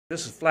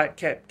This is Flat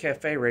Cap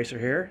Cafe Racer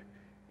here,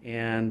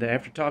 and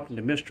after talking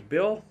to Mr.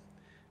 Bill,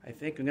 I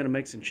think I'm going to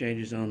make some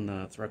changes on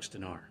the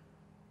Thruxton R.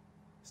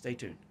 Stay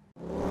tuned.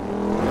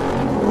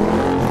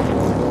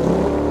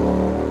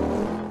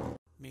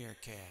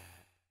 Meerkat.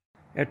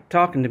 After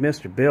talking to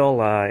Mr. Bill,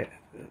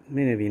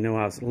 many of you know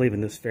I was leaving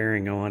this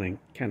fairing on and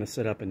kind of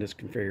set up in this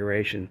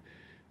configuration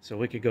so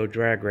we could go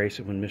drag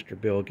racing when Mr.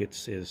 Bill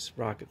gets his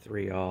Rocket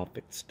 3 all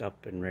fixed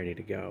up and ready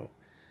to go.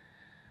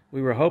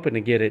 We were hoping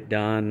to get it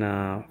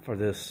done for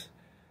this.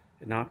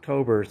 In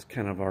October is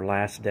kind of our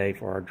last day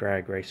for our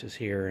drag races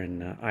here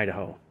in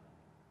Idaho.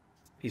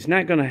 He's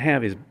not going to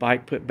have his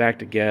bike put back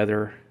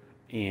together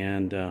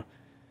and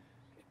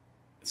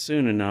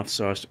soon enough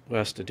so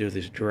us to do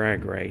this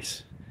drag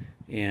race.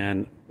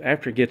 And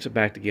after he gets it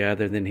back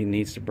together, then he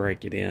needs to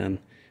break it in.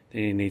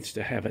 Then he needs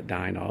to have it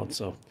dynoed.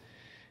 So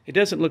it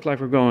doesn't look like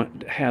we're going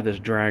to have this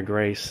drag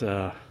race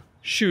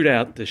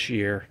shootout this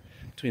year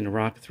between the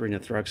Rocket 3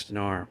 and the Thruxton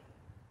R.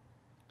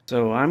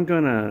 So I'm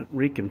going to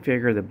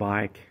reconfigure the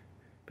bike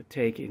by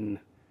taking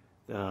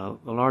the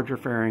larger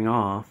fairing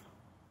off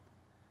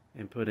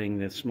and putting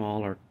the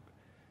smaller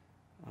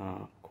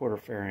quarter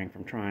fairing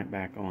from Triumph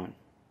back on.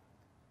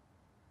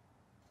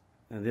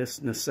 Now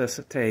this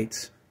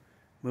necessitates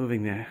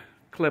moving the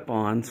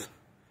clip-ons,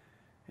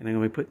 and I'm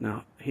going to be putting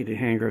the heated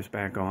hand grips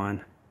back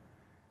on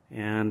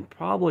and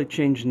probably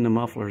changing the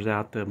mufflers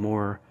out to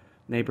more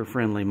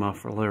neighbor-friendly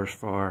mufflers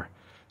for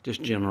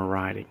just general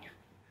riding.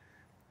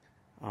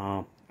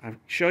 I'll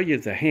show you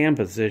the hand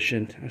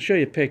position. I'll show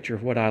you a picture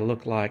of what I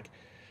look like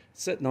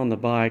sitting on the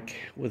bike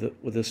with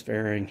this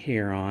fairing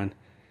here on.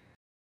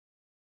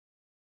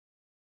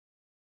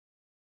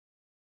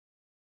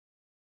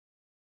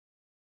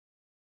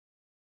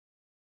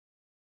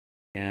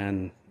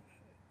 And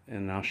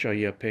I'll show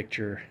you a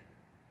picture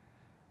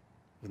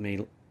with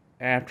me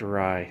after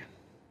I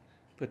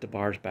put the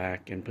bars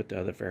back and put the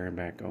other fairing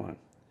back on.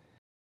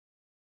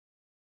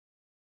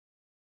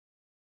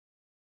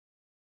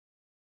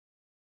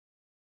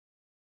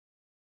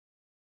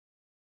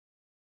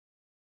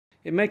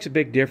 It makes a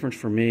big difference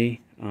for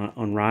me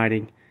on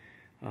riding.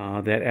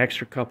 That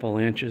extra couple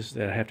inches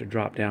that I have to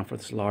drop down for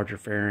this larger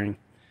fairing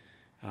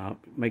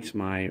makes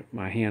my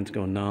hands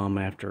go numb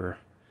after,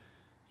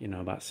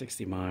 about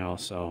 60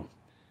 miles. So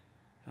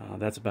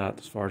that's about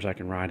as far as I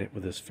can ride it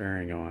with this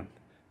fairing on.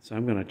 So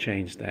I'm going to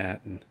change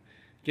that and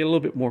get a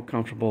little bit more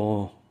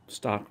comfortable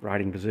stock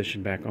riding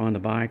position back on the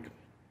bike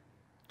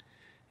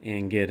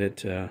and get it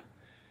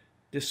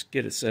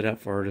set up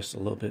for just a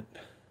little bit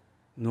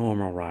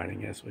normal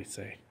riding, as we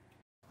say.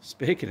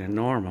 Speaking of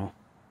normal,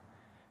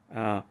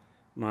 I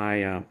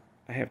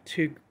have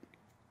two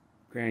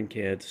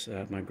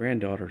grandkids. My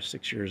granddaughter is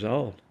 6 years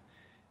old,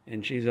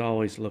 and she's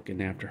always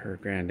looking after her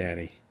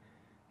granddaddy.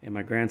 And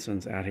my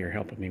grandson's out here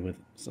helping me with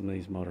some of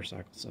these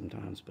motorcycles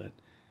sometimes. But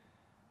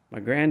my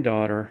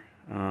granddaughter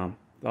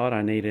thought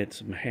I needed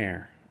some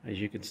hair. As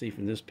you can see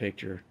from this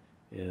picture,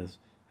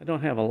 I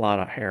don't have a lot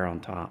of hair on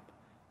top.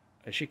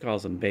 She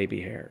calls them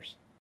baby hairs.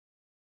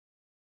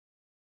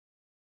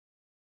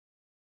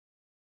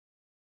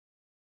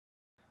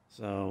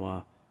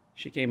 So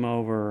she came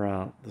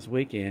over this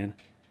weekend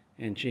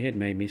and she had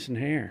made me some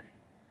hair.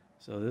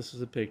 So this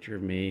is a picture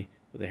of me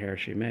with the hair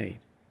she made.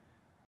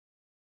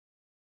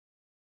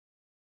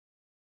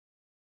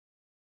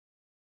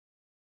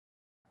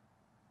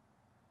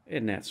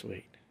 Isn't that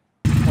sweet?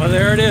 Well,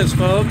 there it is,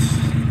 folks.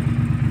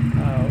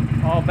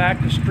 All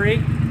back to street.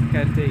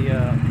 Got the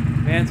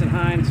Vance and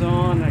Hines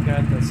on. I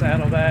got the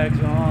saddlebags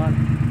on.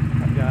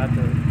 I've got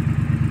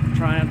the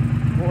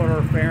Triumph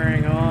quarter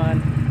fairing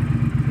on.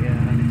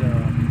 And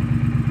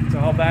it's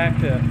all back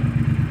to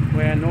the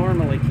way I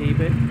normally keep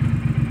it.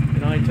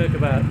 It only took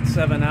about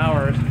 7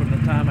 hours from the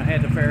time I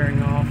had the fairing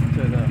off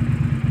to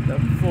the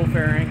full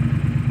fairing,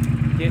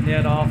 getting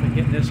that off and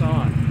getting this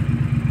on.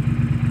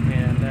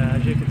 And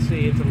as you can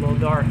see, it's a little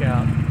dark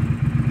out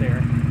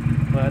there.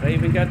 But I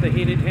even got the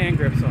heated hand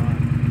grips on.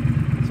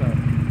 So,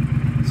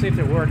 let's see if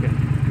they're working.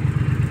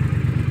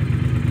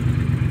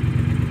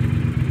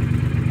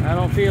 I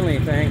don't feel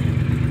anything.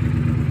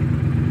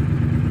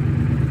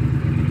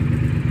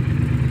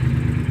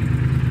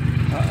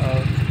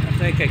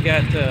 I think I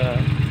got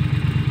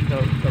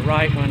the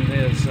right one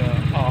is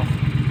off,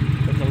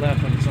 but the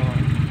left one's on.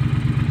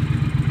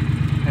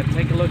 I have to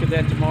take a look at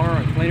that tomorrow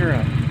and clean her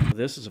up.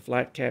 This is a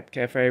Flat Cap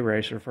Cafe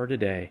Racer for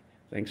today.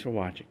 Thanks for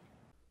watching.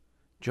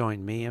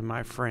 Join me and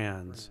my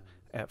friends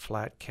at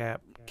Flat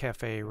Cap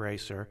Cafe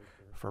Racer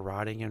for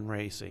riding and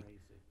racing.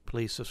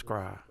 Please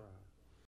subscribe.